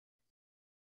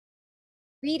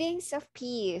Greetings of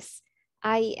peace.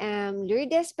 I am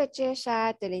Lourdes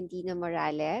Patricia Tolentino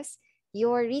Morales,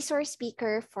 your resource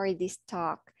speaker for this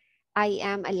talk. I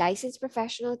am a licensed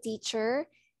professional teacher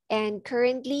and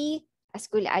currently a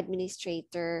school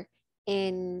administrator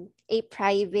in a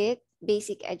private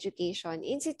basic education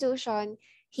institution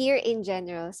here in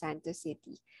General Santos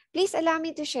City. Please allow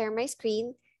me to share my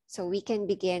screen so we can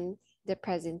begin the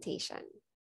presentation.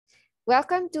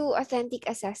 Welcome to Authentic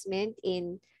Assessment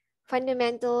in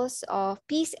Fundamentals of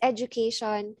Peace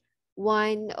Education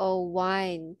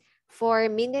 101 for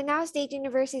Mindanao State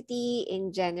University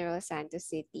in General Santos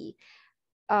City.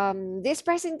 This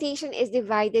presentation is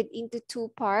divided into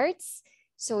two parts.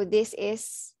 So this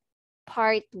is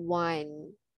part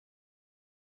 1.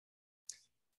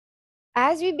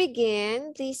 As we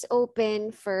begin, please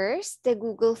open first the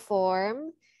Google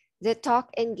form, the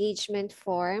talk engagement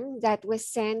form that was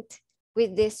sent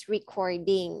with this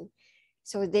recording.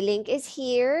 So the link is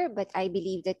here, but I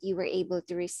believe that you were able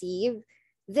to receive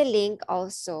the link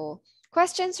also.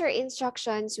 Questions or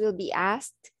instructions will be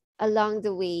asked along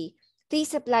the way.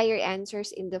 Please apply your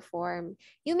answers in the form.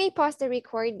 You may pause the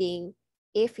recording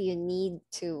if you need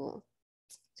to.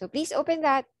 So please open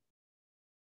that.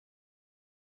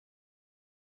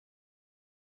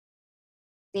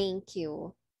 Thank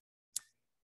you.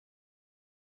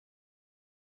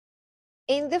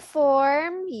 In the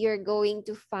form, you're going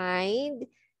to find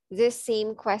the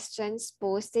same questions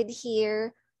posted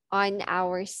here on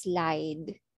our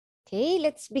slide. Okay,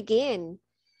 let's begin.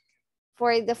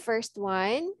 For the first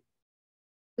one,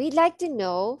 we'd like to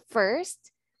know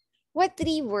first, what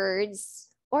 3 words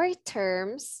or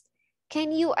terms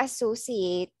can you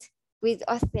associate with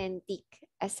authentic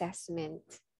assessment?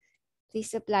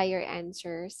 Please apply your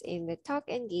answers in the talk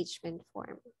engagement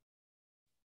form.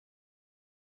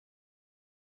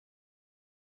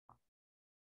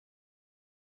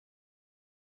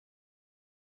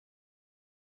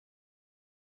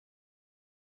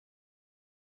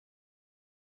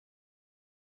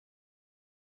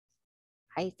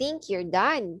 I think you're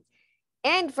done.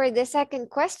 And for the second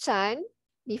question,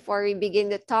 before we begin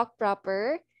the talk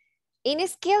proper, in a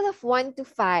scale of 1 to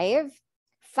 5,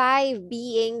 5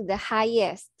 being the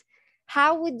highest,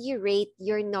 how would you rate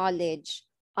your knowledge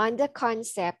on the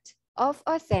concept of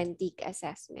authentic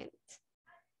assessment?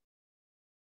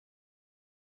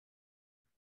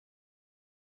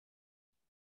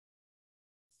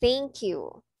 Thank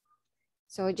you.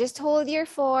 So just hold your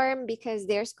form because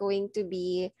there's going to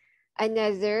be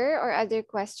another or other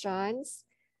questions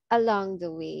along the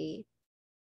way.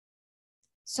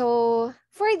 So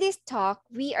for this talk,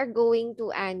 we are going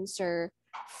to answer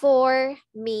 4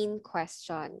 main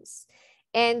questions.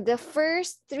 And the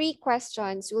first 3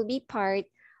 questions will be part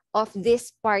of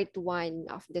this part 1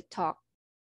 of the talk.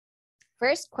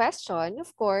 First question,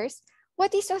 of course,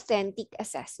 what is authentic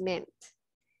assessment?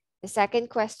 The second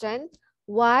question,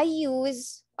 why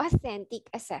use authentic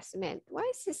assessment? Why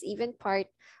is this even part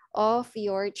of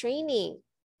your training?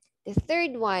 The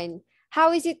third one,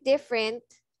 how is it different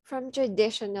from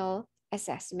traditional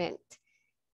assessment?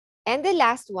 And the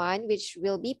last one, which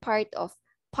will be part of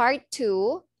part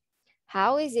 2,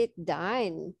 how is it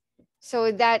done? So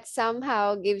that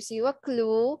somehow gives you a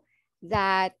clue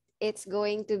that it's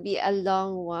going to be a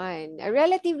long one, a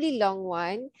relatively long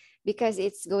one, because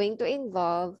it's going to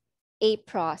involve a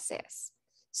process.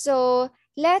 So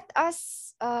let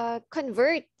us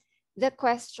convert the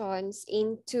questions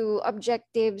into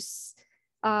objectives,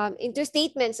 into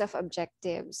statements of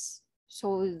objectives.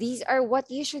 So these are what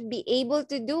you should be able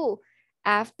to do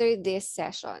after this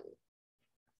session.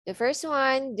 The first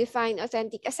one, define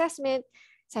authentic assessment.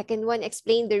 Second one,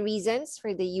 explain the reasons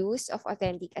for the use of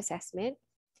authentic assessment.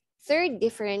 Third,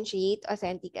 differentiate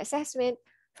authentic assessment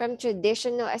from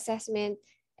traditional assessment.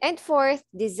 And fourth,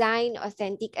 design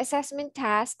authentic assessment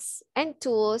tasks and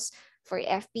tools for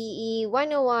FPE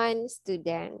 101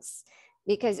 students.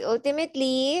 Because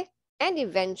ultimately and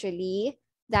eventually,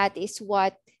 that is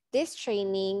what this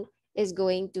training is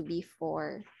going to be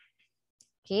for.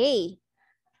 Okay.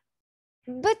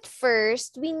 But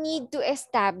first, we need to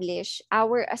establish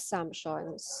our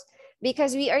assumptions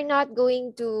because we are not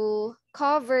going to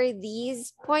cover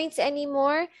these points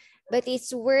anymore, but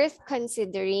it's worth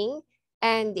considering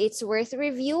and it's worth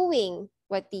reviewing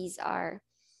what these are.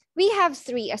 We have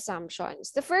 3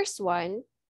 assumptions. The first one,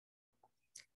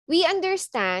 we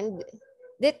understand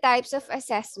the types of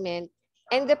assessment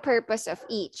and the purpose of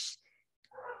each.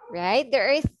 Right?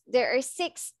 There are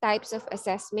 6 types of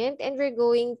assessment and we're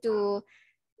going to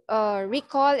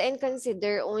recall and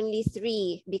consider only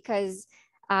 3 because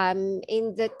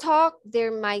in the talk, there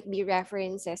might be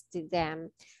references to them.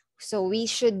 So we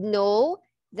should know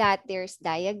that there's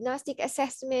diagnostic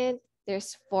assessment,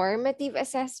 there's formative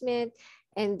assessment,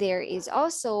 and there is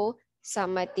also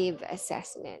summative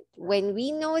assessment. When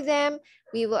we know them,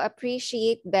 we will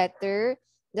appreciate better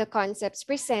the concepts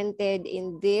presented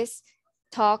in this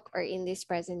talk or in this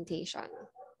presentation.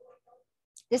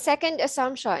 The second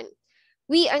assumption,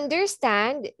 we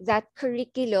understand that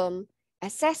curriculum,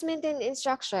 assessment, and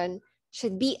instruction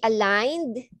should be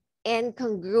aligned and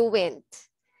congruent.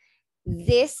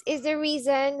 This is the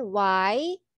reason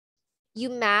why you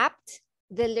mapped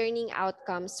the learning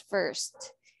outcomes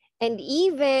first and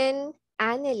even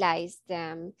analyzed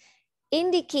them,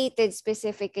 indicated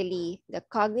specifically the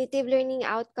cognitive learning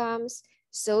outcomes,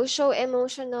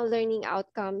 socio-emotional learning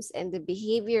outcomes, and the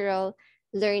behavioral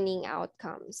learning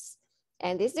outcomes.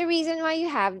 And this is the reason why you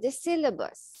have the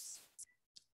syllabus.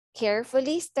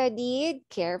 Carefully studied,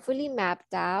 carefully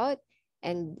mapped out,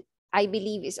 and I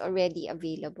believe is already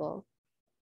available.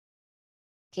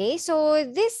 Okay, so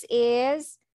this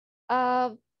is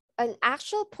an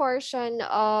actual portion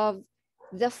of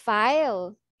the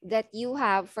file that you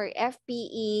have for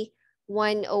FPE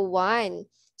 101.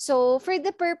 So for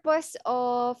the purpose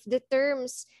of the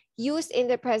terms used in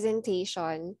the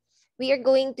presentation, we are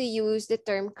going to use the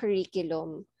term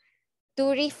curriculum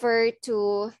to refer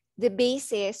to the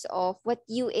basis of what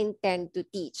you intend to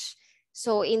teach.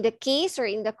 So in the case or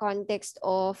in the context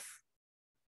of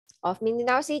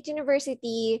Mindanao State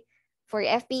University, for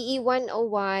FPE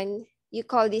 101, you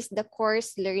call this the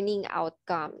course learning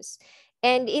outcomes.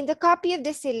 And in the copy of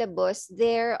the syllabus,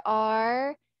 there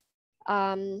are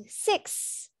 7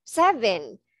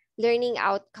 learning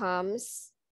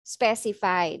outcomes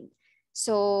specified.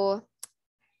 So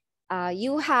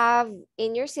you have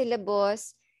in your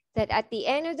syllabus that at the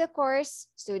end of the course,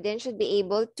 students should be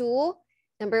able to,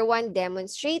 number 1,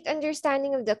 demonstrate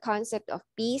understanding of the concept of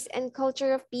peace and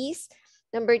culture of peace.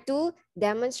 Number 2,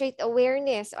 demonstrate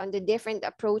awareness on the different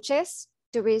approaches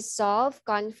to resolve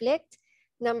conflict.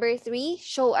 Number 3,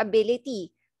 show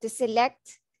ability to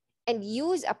select and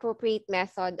use appropriate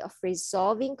method of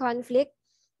resolving conflict.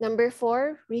 Number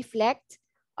 4, reflect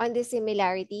on the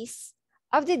similarities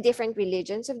of the different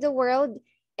religions of the world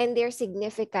and their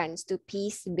significance to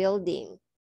peace building.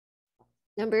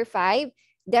 Number 5,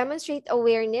 demonstrate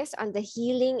awareness on the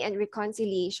healing and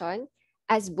reconciliation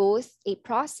as both a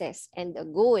process and a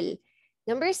goal.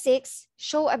 Number 6,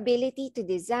 show ability to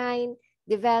design,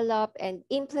 develop, and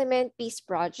implement peace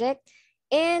project.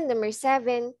 And number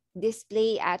 7,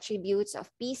 display attributes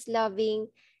of peace-loving,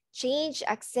 change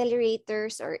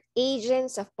accelerators or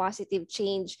agents of positive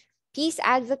change, peace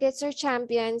advocates or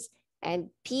champions, and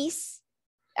peace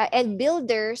and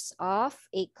builders of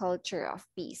a culture of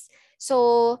peace.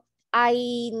 So I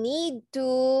need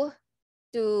to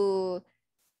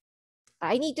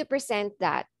present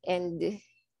that and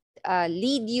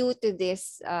lead you to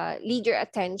this, lead your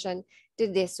attention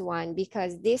to this one,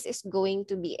 because this is going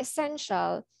to be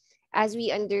essential as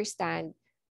we understand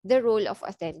the role of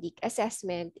authentic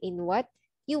assessment in what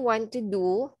you want to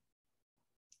do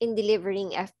in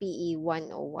delivering FPE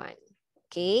 101.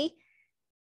 Okay?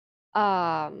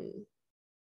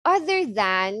 Other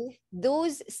than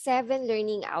those 7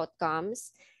 learning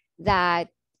outcomes that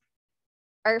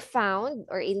are found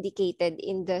or indicated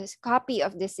in the copy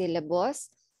of the syllabus,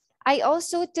 I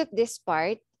also took this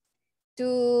part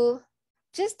to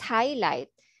just highlight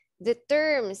the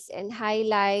terms and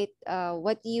highlight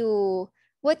what you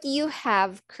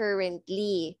have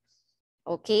currently.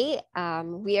 Okay,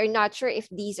 we are not sure if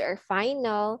these are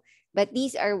final, but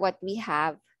these are what we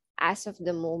have as of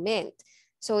the moment.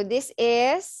 So this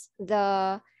is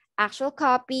the actual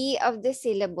copy of the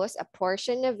syllabus, a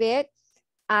portion of it.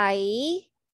 I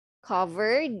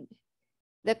covered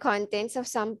the contents of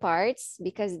some parts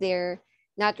because they're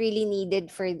not really needed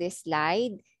for this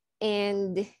slide,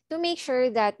 and to make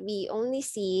sure that we only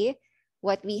see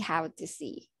what we have to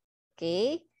see.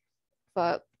 Okay?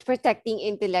 For protecting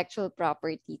intellectual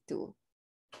property too.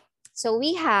 So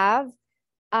we have,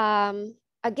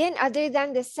 again, other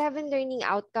than the 7 learning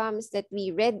outcomes that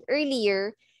we read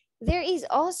earlier, there is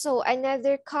also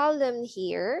another column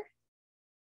here,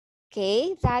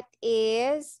 okay, that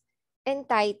is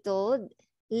entitled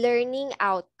learning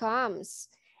outcomes.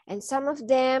 And some of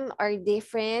them are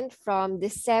different from the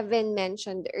 7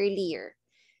 mentioned earlier.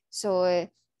 So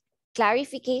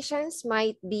clarifications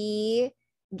might be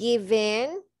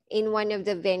given in one of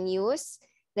the venues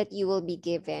that you will be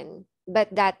given.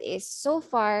 But that is so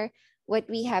far what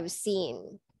we have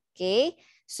seen. Okay?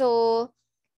 So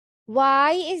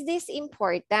why is this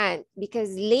important?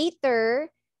 Because later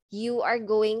you are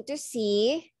going to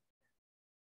see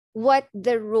what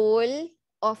the role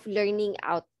of learning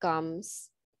outcomes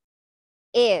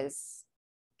is.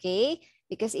 Okay?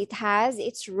 Because it has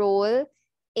its role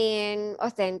in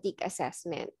authentic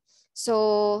assessment.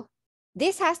 So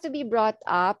this has to be brought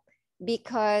up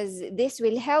because this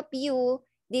will help you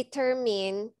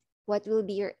determine what will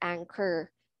be your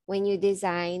anchor when you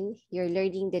design your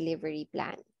learning delivery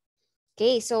plan.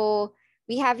 Okay, so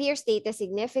we have here state the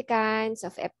significance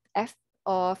of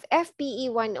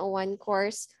FPE 101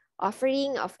 course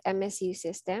offering of MSU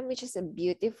system, which is a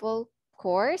beautiful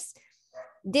course.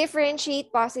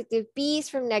 Differentiate positive P's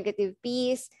from negative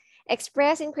P's.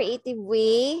 Express in creative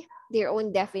way their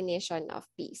own definition of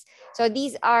peace. So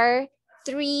these are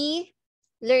three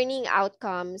learning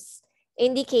outcomes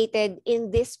indicated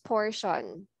in this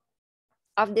portion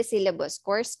of the syllabus,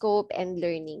 course scope, and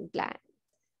learning plan.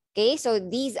 Okay, so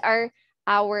these are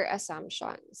our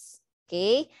assumptions.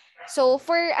 Okay, so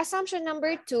for assumption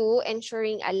number 2,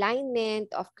 ensuring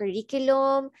alignment of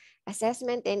curriculum,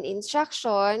 assessment, and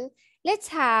instruction, let's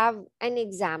have an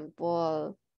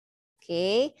example.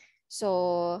 Okay,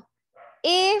 so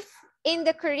if in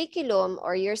the curriculum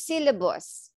or your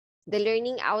syllabus, the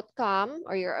learning outcome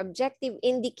or your objective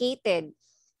indicated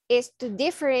is to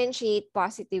differentiate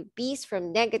positive P's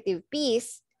from negative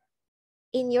P's,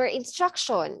 in your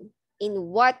instruction, in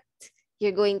what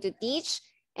you're going to teach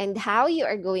and how you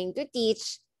are going to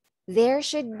teach, there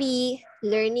should be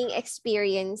learning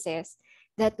experiences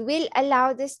that will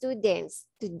allow the students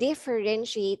to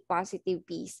differentiate positive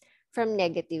P's from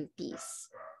negative P's.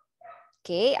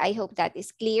 Okay, I hope that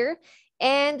is clear.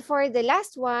 And for the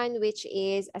last one, which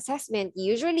is assessment,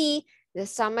 usually the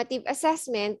summative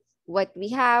assessment, what we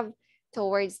have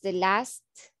towards the last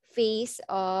phase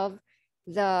of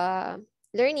the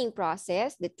learning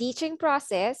process, the teaching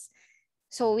process.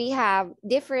 So we have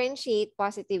differentiate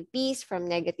positive P's from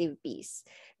negative P's.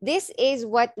 This is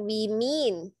what we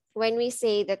mean when we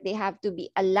say that they have to be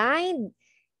aligned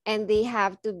and they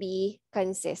have to be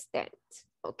consistent.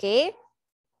 Okay?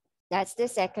 That's the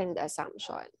second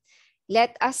assumption.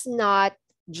 Let us not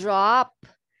drop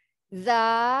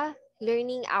the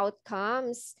learning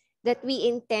outcomes that we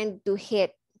intend to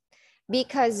hit,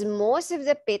 because most of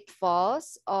the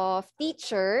pitfalls of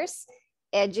teachers,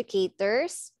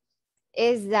 educators,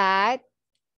 is that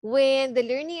when the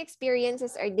learning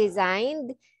experiences are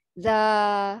designed,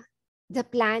 the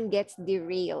plan gets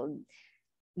derailed.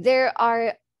 There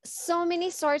are so many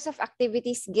sorts of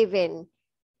activities given,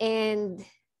 and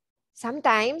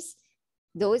sometimes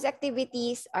those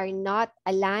activities are not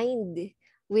aligned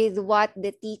with what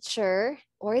the teacher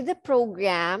or the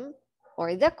program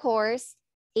or the course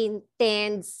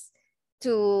intends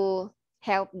to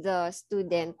help the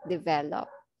student develop.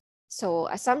 So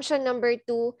assumption number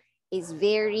 2 is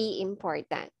very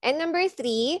important. And number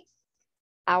 3,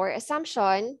 our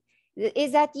assumption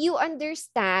is that you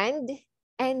understand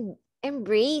and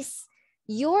embrace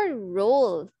your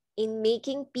role in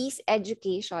making peace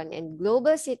education and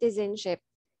global citizenship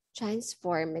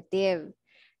transformative,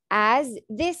 as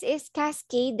this is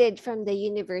cascaded from the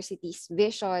university's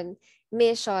vision,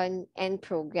 mission, and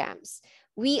programs.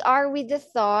 We are with the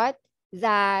thought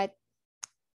that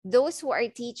those who are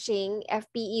teaching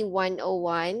FPE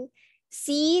 101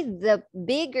 see the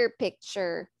bigger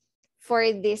picture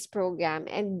for this program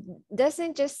and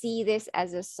doesn't just see this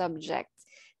as a subject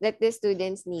that the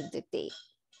students need to take.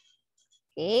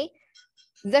 Okay?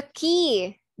 The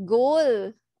key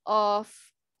goal of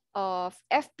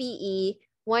FPE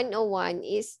 101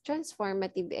 is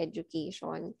transformative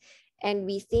education. And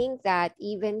we think that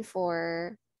even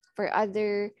for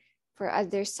other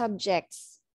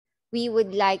subjects, we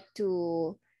would like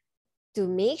to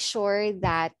make sure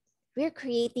that we're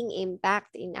creating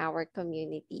impact in our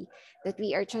community, that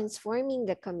we are transforming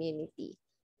the community.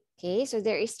 Okay, so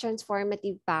there is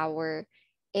transformative power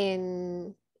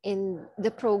in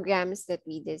the programs that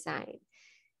we design.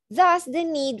 Thus, the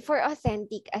need for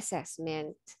authentic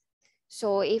assessment.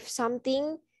 So if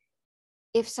something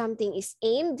is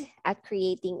aimed at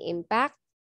creating impact,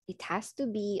 it has to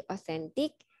be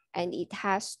authentic and it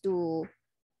has to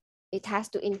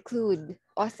include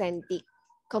authentic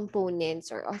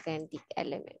components or authentic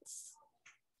elements.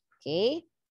 Okay?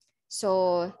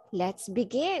 So let's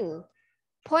begin.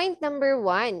 Point number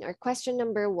 1 or question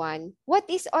number 1, what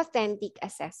is authentic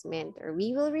assessment? Or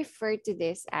we will refer to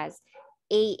this as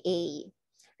AA.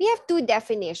 We have two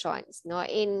definitions, no?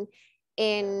 In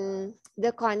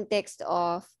the context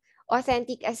of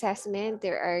authentic assessment,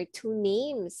 there are two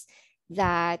names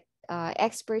that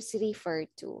experts refer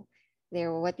to.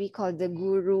 They're what we call the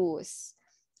gurus.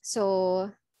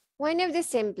 So one of the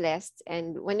simplest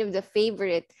and one of the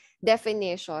favorite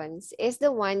definitions is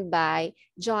the one by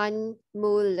John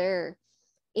Mueller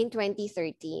in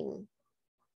 2013.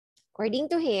 According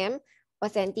to him,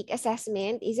 authentic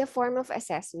assessment is a form of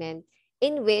assessment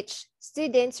in which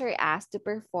students are asked to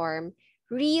perform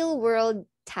real-world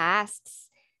tasks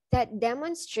that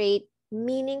demonstrate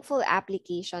meaningful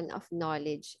application of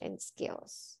knowledge and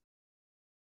skills.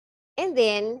 And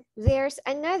then there's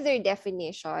another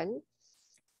definition,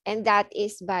 and that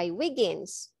is by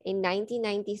Wiggins in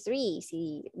 1993,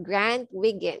 si Grant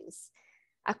Wiggins.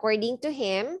 According to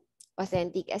him,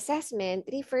 authentic assessment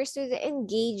refers to the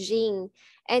engaging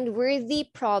and worthy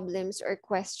problems or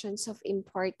questions of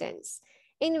importance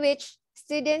in which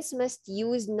students must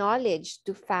use knowledge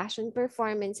to fashion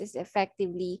performances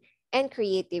effectively and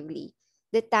creatively.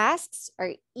 The tasks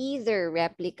are either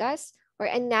replicas or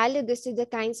analogous to the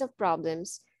kinds of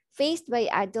problems faced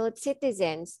by adult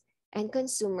citizens and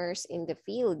consumers in the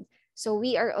field. So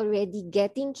we are already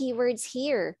getting keywords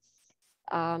here.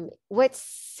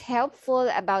 What's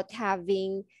helpful about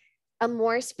having a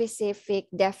more specific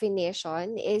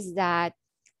definition is that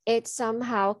it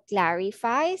somehow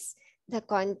clarifies the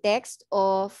context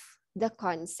of the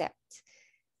concept.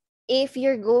 If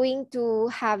you're going to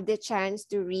have the chance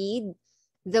to read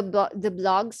the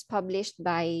blogs published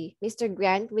by Mr.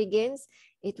 Grant Wiggins,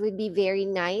 it would be very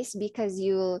nice because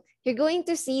you're going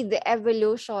to see the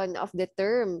evolution of the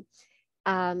term.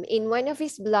 In one of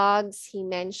his blogs, he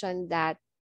mentioned that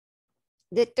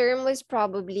the term was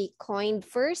probably coined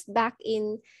first back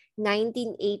in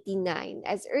 1989,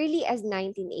 as early as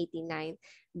 1989,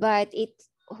 but it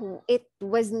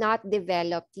was not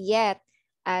developed yet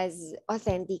as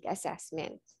authentic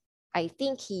assessment. I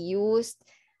think he used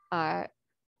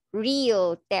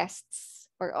real tests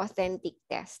or authentic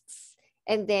tests,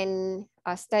 and then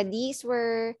studies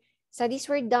were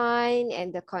done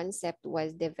and the concept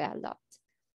was developed.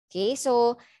 Okay,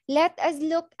 so let us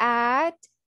look at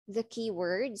the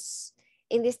keywords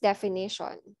in this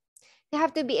definition. They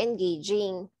have to be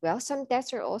engaging. Well, some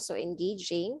tests are also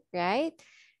engaging, right?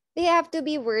 They have to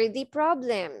be worthy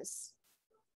problems,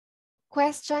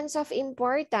 questions of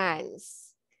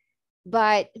importance.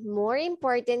 But more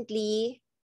importantly,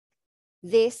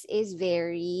 this is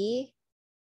very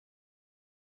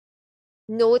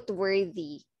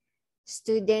noteworthy.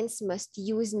 Students must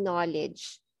use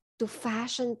knowledge to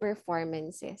fashion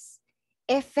performances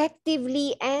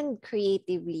effectively and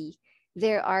creatively.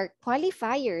 There are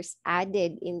qualifiers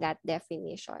added in that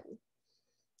definition.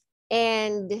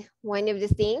 And one of the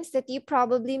things that you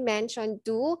probably mentioned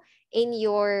too in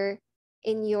your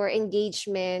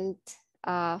engagement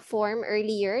form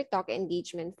earlier, talk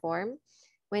engagement form,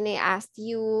 when I asked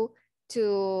you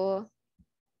to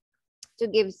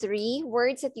give 3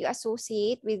 words that you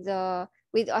associate with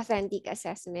authentic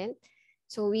assessment.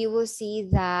 So we will see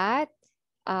that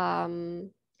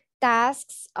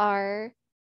tasks are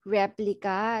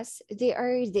replicas. They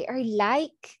are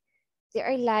like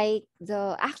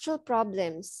the actual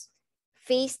problems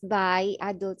faced by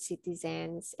adult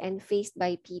citizens and faced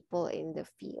by people in the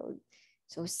field.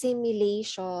 So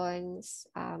simulations,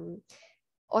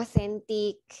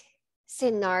 authentic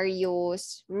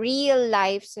scenarios, real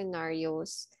life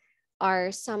scenarios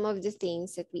are some of the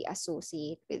things that we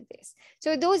associate with this.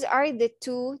 So those are the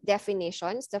 2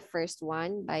 definitions. The first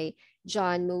one by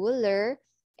John Mueller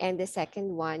and the second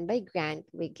one by Grant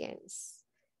Wiggins.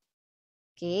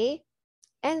 Okay.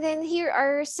 And then here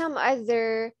are some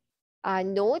other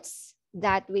notes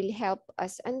that will help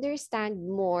us understand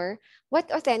more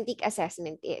what authentic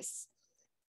assessment is.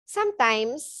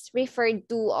 Sometimes referred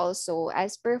to also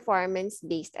as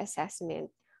performance-based assessment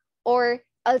or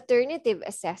alternative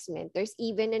assessment. There's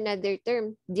even another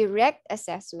term, direct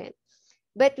assessment.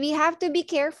 But we have to be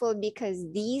careful because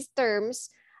these terms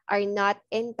are not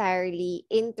entirely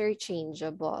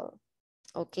interchangeable.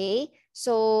 Okay?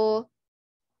 So,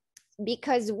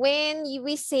 because when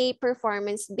we say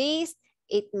performance-based,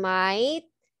 it might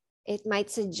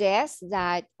suggest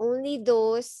that only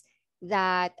those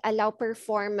that allow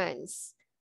performance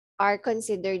are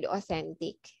considered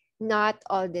authentic, not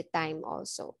all the time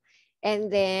also.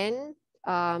 And then,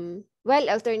 well,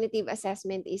 alternative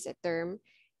assessment is a term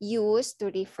used to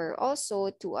refer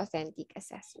also to authentic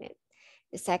assessment.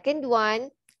 The second one,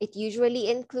 it usually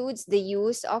includes the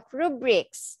use of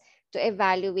rubrics to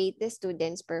evaluate the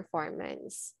student's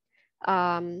performance.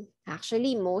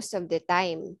 Actually, most of the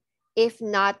time, if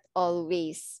not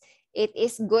always, it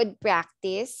is good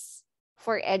practice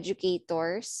for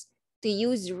educators to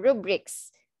use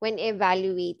rubrics when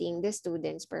evaluating the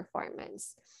student's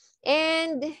performance.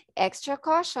 And extra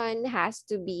caution has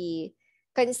to be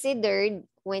considered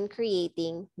when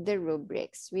creating the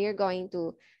rubrics. We are going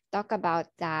to talk about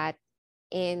that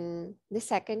in the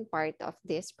second part of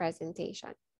this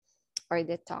presentation or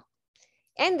the talk.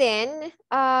 And then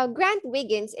Grant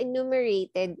Wiggins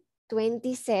enumerated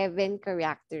 27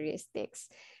 characteristics.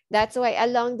 That's why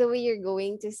along the way you're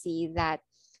going to see that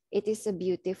it is a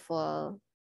beautiful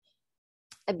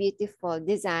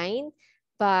design,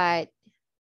 but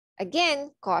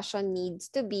again, caution needs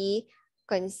to be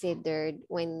considered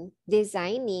when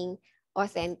designing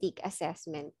authentic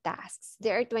assessment tasks.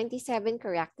 There are 27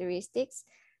 characteristics.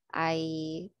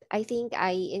 I think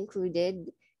I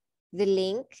included the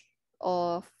link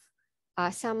of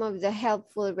some of the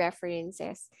helpful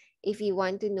references if you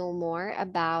want to know more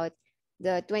about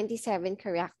the 27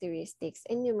 characteristics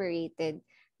enumerated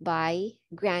by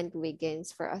Grant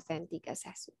Wiggins for authentic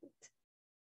assessment.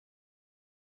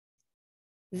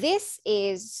 This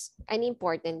is an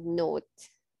important note.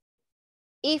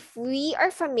 If we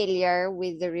are familiar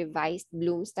with the revised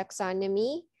Bloom's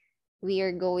taxonomy, we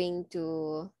are going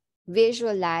to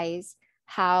visualize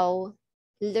how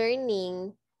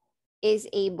learning is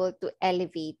able to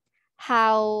elevate,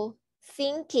 how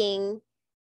thinking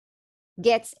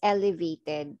gets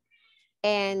elevated,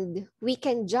 and we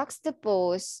can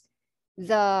juxtapose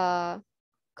the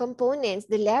components,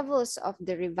 the levels of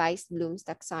the revised Bloom's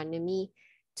taxonomy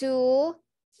to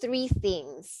three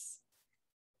things.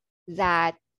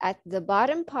 That at the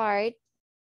bottom part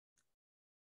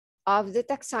of the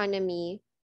taxonomy,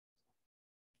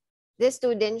 the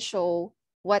students show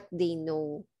what they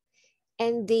know.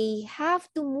 And they have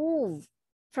to move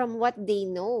from what they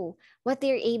know, what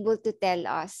they're able to tell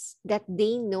us that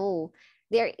they know.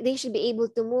 They should be able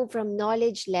to move from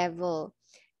knowledge level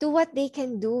to what they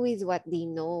can do with what they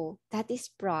know. That is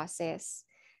process.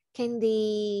 Can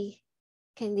they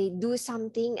do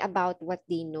something about what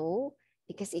they know?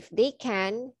 Because if they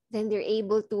can, then they're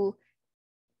able to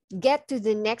get to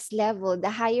the next level, the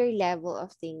higher level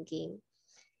of thinking.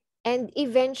 And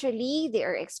eventually, they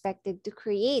are expected to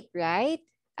create, right?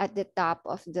 At the top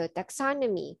of the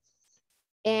taxonomy.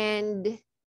 And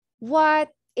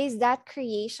what is that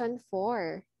creation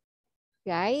for,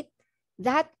 right?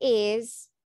 That is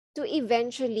to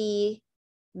eventually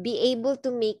be able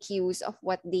to make use of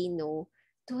what they know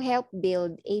to help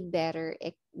build a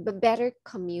better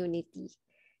community.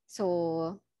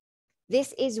 So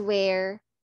this is where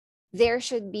there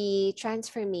should be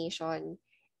transformation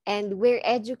and where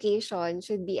education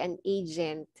should be an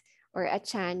agent or a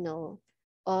channel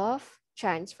of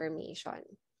transformation.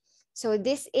 So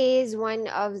this is one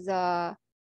of the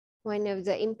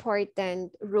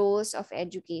important roles of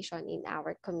education in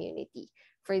our community,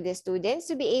 for the students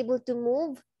to be able to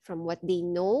move from what they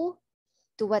know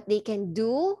to what they can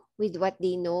do with what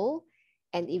they know,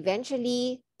 and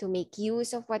eventually to make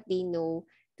use of what they know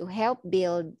to help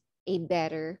build a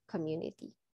better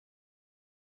community.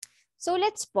 So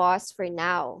let's pause for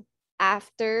now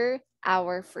after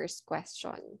our first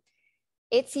question.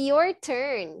 It's your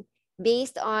turn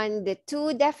based on the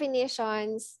two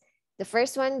definitions, the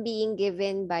first one being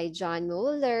given by John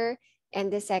Mueller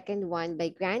and the second one by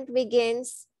Grant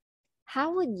Wiggins.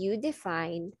 How would you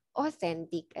define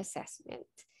authentic assessment?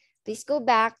 Please go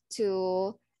back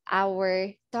to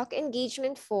our talk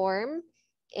engagement form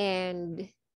and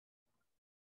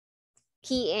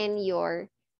key in your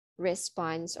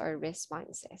response or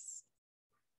responses.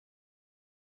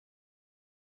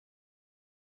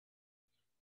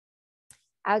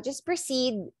 I'll just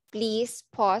proceed. Please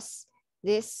pause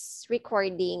this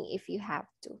recording if you have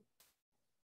to.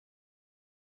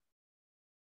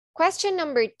 Question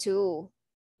number 2.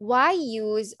 Why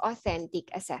use authentic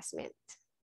assessment?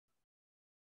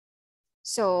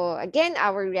 So again,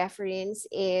 our reference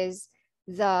is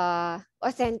the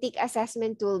Authentic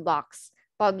Assessment Toolbox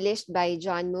published by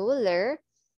John Mueller,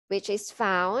 which is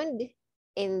found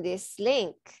in this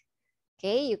link.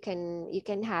 Okay, you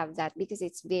can have that because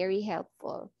it's very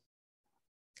helpful.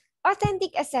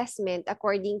 Authentic assessment,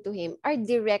 according to him, are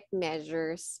direct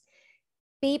measures.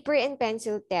 Paper and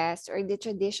pencil tests, or the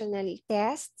traditional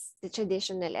tests, the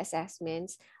traditional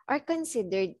assessments, are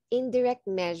considered indirect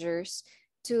measures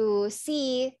to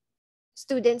see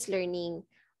students' learning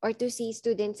or to see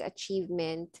students'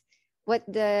 achievement, what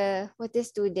the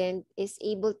student is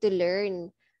able to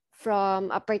learn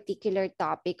from a particular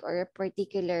topic or a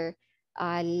particular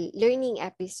learning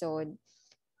episode.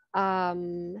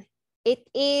 It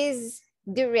is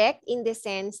direct in the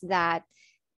sense that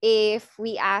if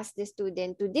we ask the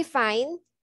student to define,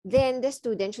 then the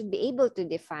student should be able to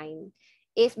define.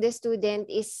 If the student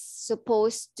is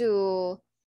supposed to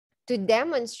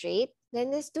demonstrate,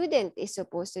 then the student is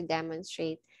supposed to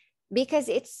demonstrate, because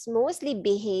it's mostly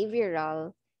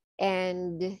behavioral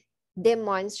and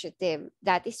demonstrative.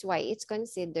 That is why it's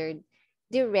considered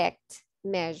direct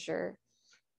measure.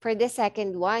 For the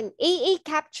second one, AA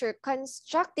capture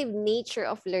constructive nature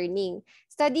of learning.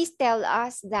 Studies tell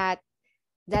us that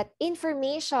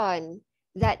information,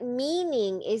 that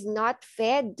meaning is not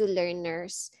fed to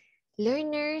learners.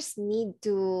 Learners need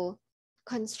to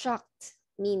construct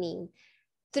meaning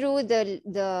through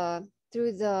the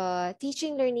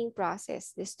teaching learning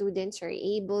process. The students are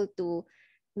able to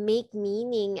make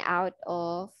meaning out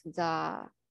of the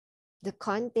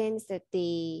contents that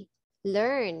they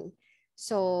learn.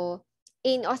 So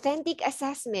in authentic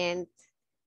assessment,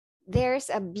 there's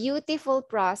a beautiful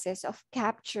process of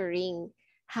capturing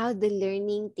how the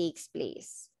learning takes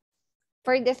place.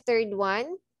 For the third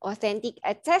one, authentic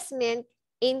assessment,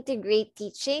 integrate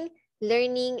teaching,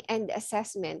 learning, and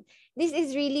assessment. This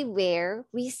is really where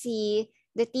we see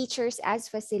the teachers as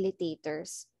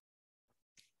facilitators.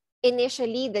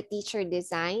 Initially, the teacher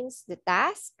designs the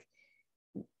task,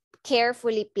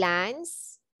 carefully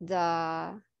plans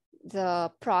the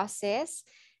process,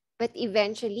 but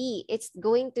eventually it's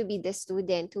going to be the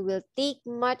student who will take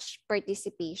much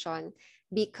participation,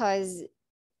 because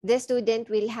the student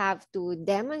will have to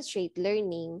demonstrate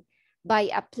learning by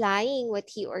applying what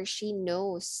he or she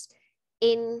knows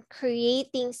in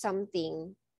creating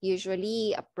something,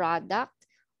 usually a product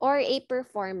or a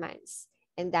performance.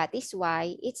 And that is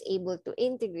why it's able to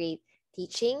integrate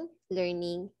teaching,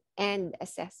 learning, and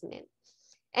assessment.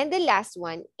 And the last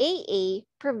one, AA,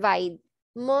 provide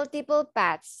multiple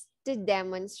paths to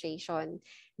demonstration.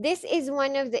 This is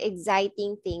one of the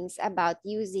exciting things about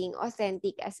using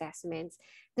authentic assessments,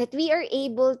 that we are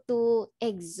able to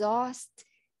exhaust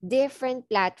different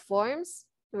platforms.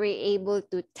 We're able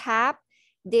to tap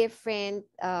different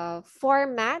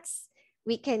formats.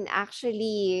 We can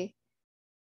actually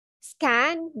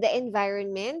scan the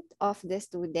environment of the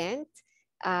student.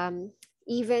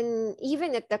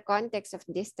 Even at the context of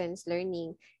distance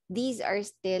learning, these are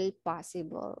still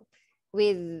possible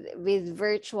with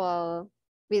virtual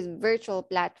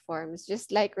platforms.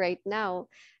 Just like right now,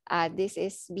 this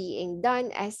is being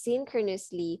done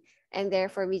asynchronously, and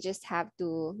therefore we just have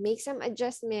to make some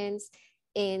adjustments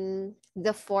in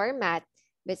the format,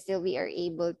 but still we are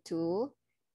able to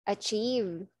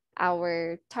achieve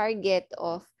our target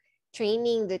of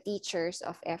training the teachers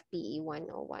of FPE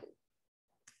 101.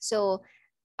 So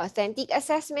authentic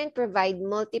assessment provide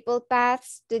multiple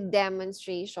paths to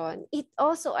demonstration. It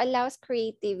also allows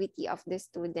creativity of the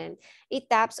student. It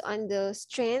taps on the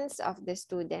strengths of the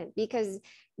student, because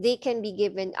they can be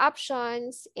given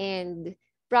options, and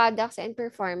products and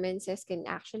performances can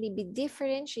actually be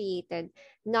differentiated,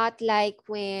 not like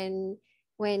when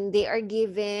they are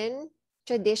given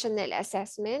traditional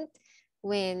assessment,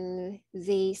 when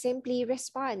they simply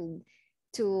respond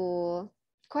to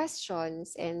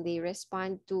questions and they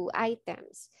respond to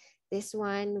items. This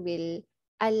one will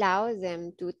allow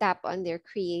them to tap on their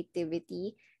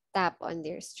creativity, tap on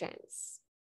their strengths.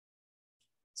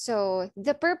 So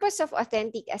the purpose of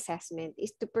authentic assessment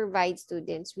is to provide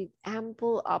students with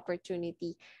ample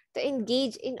opportunity to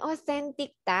engage in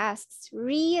authentic tasks,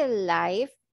 real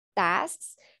life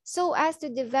tasks, so as to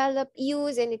develop,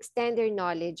 use, and extend their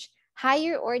knowledge,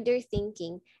 higher order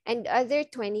thinking, and other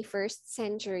 21st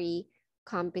century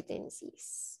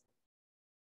competencies.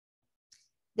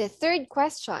 The third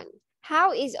question,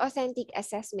 how is authentic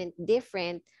assessment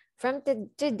different from the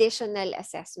traditional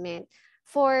assessment?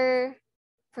 For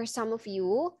some of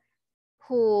you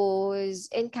who's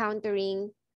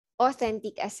encountering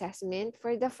authentic assessment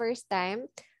for the first time,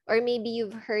 or maybe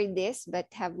you've heard this but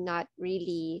have not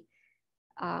really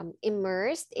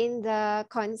immersed in the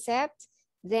concept,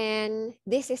 then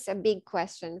this is a big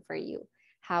question for you.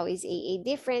 How is AA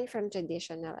different from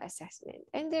traditional assessment?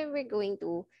 And then we're going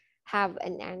to have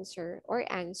an answer or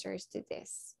answers to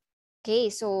this. Okay,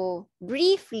 so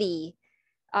briefly,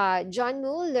 John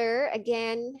Mueller,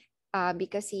 again,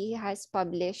 because he has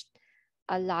published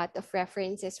a lot of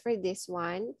references for this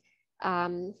one,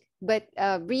 but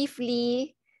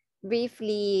briefly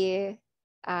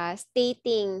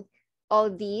stating all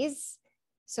these.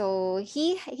 So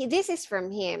this is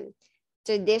from him: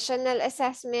 traditional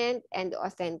assessment and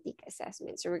authentic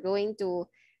assessment. So we're going to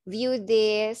view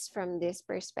this from this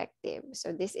perspective.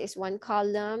 So this is one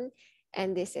column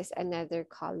and this is another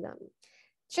column.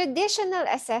 Traditional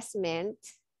assessment,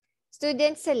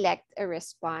 students select a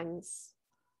response.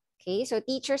 Okay, so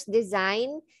teachers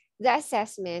design the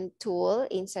assessment tool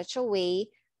in such a way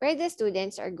where the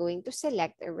students are going to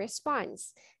select a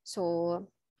response. So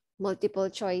multiple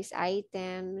choice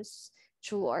items,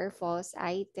 true or false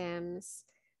items,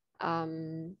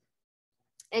 and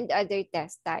other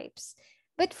test types.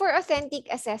 But for authentic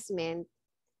assessment,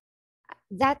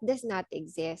 that does not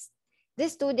exist. The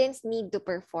students need to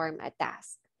perform a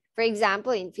task. For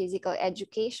example, in physical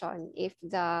education, if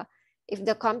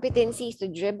the competency is to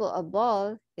dribble a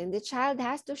ball, then the child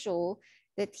has to show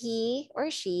that he or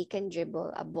she can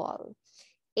dribble a ball.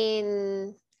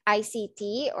 In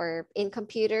ICT or in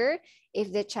computer,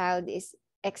 if the child is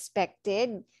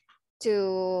expected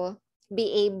to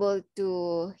be able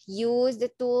to use the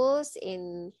tools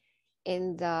in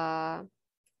the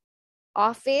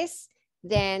office,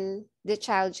 then the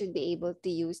child should be able to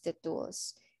use the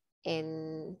tools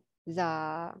in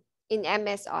the in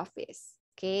MS Office.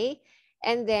 Okay.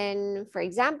 And then, for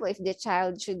example, if the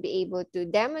child should be able to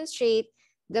demonstrate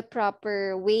the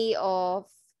proper way of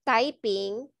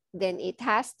typing, then it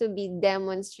has to be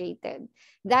demonstrated.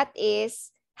 That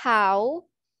is how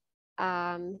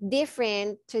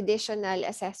different traditional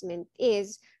assessment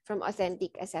is from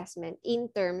authentic assessment in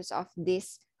terms of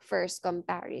this first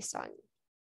comparison.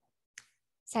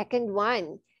 Second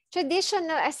one,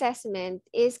 traditional assessment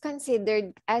is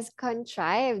considered as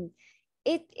contrived.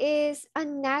 It is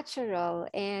unnatural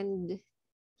and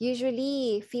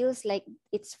usually feels like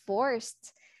it's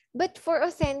forced. But for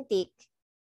authentic,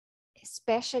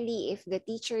 especially if the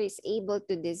teacher is able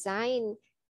to design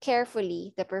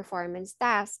carefully the performance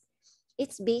task,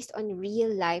 it's based on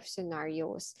real life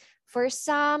scenarios. For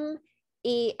some,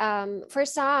 the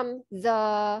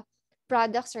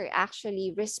products are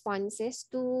actually responses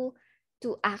to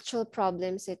actual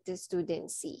problems that the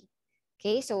students see.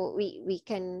 Okay, so we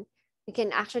can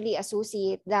actually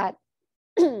associate that,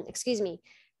 excuse me,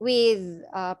 with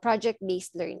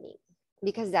project-based learning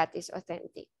because that is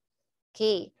authentic.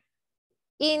 Okay,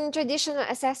 in traditional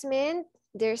assessment,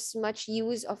 there's much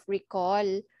use of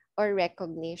recall or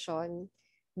recognition.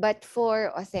 But for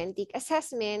authentic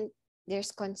assessment,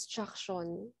 there's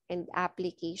construction and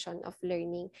application of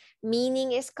learning.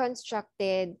 Meaning is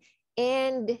constructed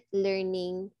and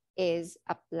learning is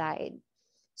applied.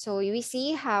 So we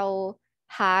see how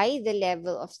high the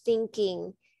level of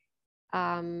thinking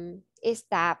is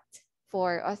tapped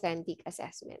for authentic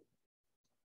assessment.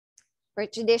 For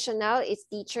traditional, it's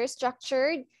teacher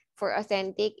structured. For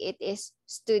authentic, it is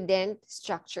student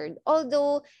structured.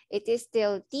 Although it is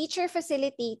still teacher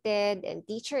facilitated and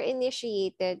teacher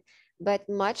initiated, but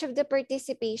much of the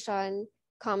participation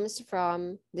comes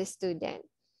from the student.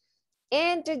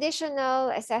 And traditional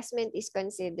assessment is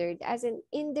considered as an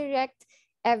indirect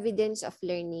evidence of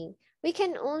learning. We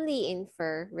can only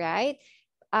infer, right?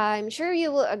 I'm sure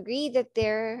you will agree that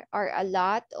there are a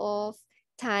lot of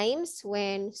times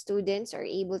when students are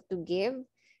able to give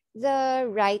the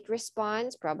right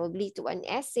response, probably to an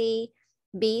essay,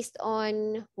 based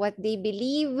on what they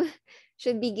believe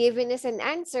should be given as an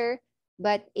answer.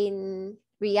 But in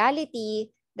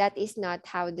reality, that is not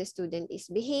how the student is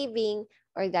behaving,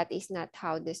 or that is not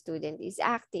how the student is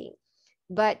acting.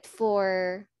 But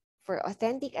for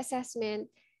authentic assessment,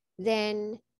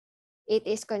 then it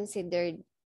is considered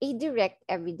a direct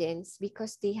evidence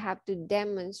because they have to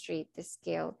demonstrate the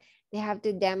skill. They have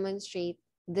to demonstrate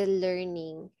the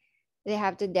learning. They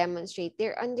have to demonstrate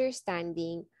their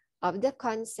understanding of the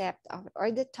concept of,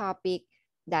 or the topic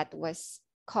that was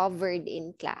covered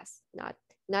in class,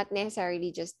 not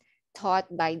necessarily just taught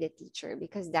by the teacher,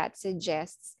 because that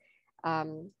suggests a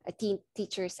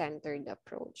teacher-centered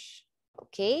approach.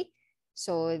 Okay,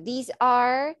 so these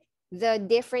are the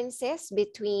differences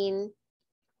between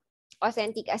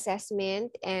authentic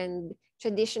assessment and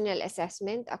traditional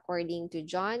assessment according to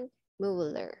John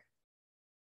Mueller.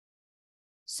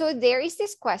 So there is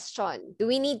this question, do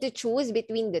we need to choose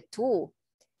between the two?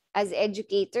 As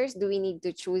educators, do we need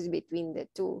to choose between the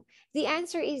two? The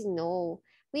answer is no.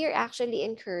 We are actually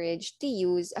encouraged to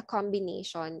use a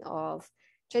combination of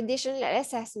traditional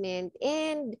assessment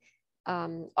and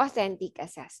authentic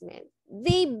assessment.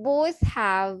 They both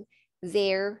have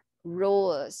their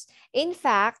roles. In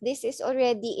fact, this is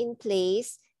already in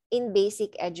place in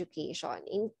basic education,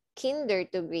 in kinder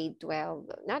to grade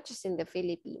 12, not just in the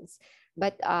Philippines,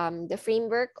 but the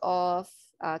framework of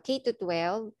K to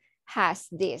 12 has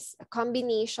this, a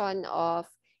combination of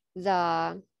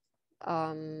the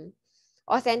um,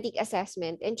 authentic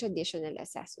assessment and traditional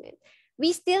assessment.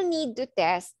 We still need to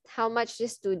test how much the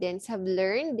students have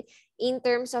learned in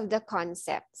terms of the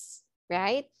concepts,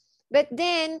 right? But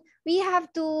then we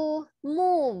have to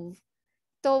move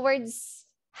towards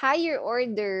higher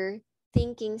order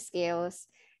thinking skills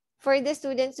for the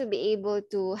students to be able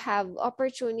to have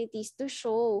opportunities to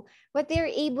show what they're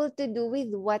able to do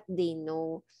with what they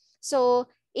know. So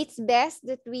it's best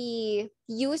that we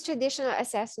use traditional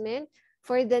assessment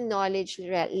for the knowledge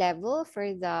level,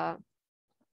 for the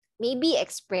maybe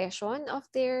expression of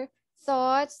their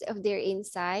thoughts, of their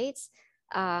insights,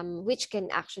 which can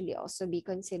actually also be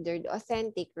considered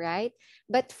authentic, right?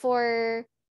 But for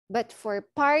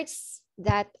parts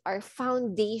that are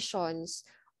foundations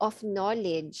of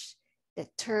knowledge, the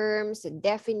terms, the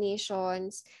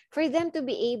definitions, for them to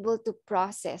be able to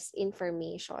process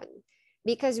information.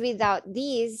 Because without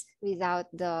these, without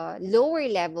the lower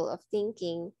level of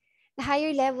thinking, the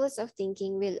higher levels of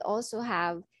thinking will also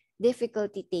have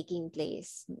difficulty taking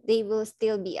place. They will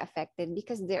still be affected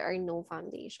because there are no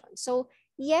foundations. So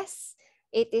yes,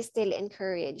 it is still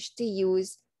encouraged to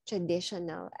use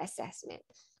traditional assessment.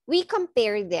 We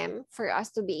compare them for us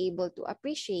to be able to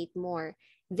appreciate more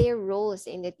their roles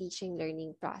in the teaching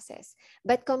learning process.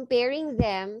 But comparing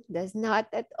them does not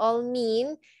at all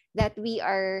mean that we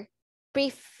are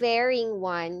preferring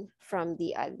one from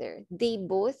the other. They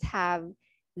both have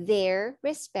their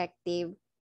respective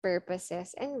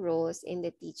purposes and roles in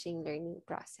the teaching learning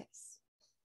process.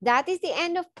 That is the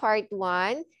end of part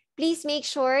 1. Please make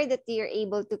sure that you're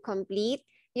able to complete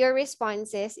your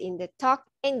responses in the talk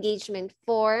engagement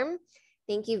form.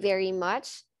 Thank you very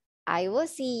much. I will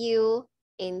see you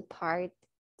in part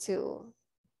 2.